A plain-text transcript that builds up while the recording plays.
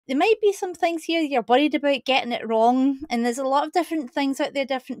there might be some things here you're worried about getting it wrong, and there's a lot of different things out there,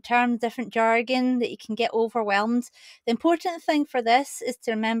 different terms, different jargon, that you can get overwhelmed. The important thing for this is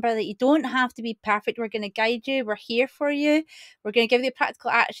to remember that you don't have to be perfect. We're going to guide you. We're here for you. We're going to give you practical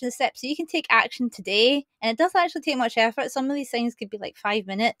action steps so you can take action today. And it doesn't actually take much effort. Some of these things could be like 5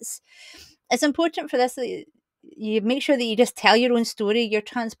 minutes. It's important for this that you make sure that you just tell your own story, you're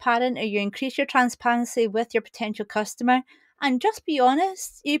transparent, or you increase your transparency with your potential customer. And just be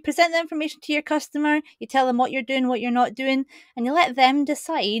honest. You present the information to your customer, you tell them what you're doing, what you're not doing, and you let them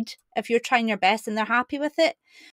decide if you're trying your best and they're happy with it.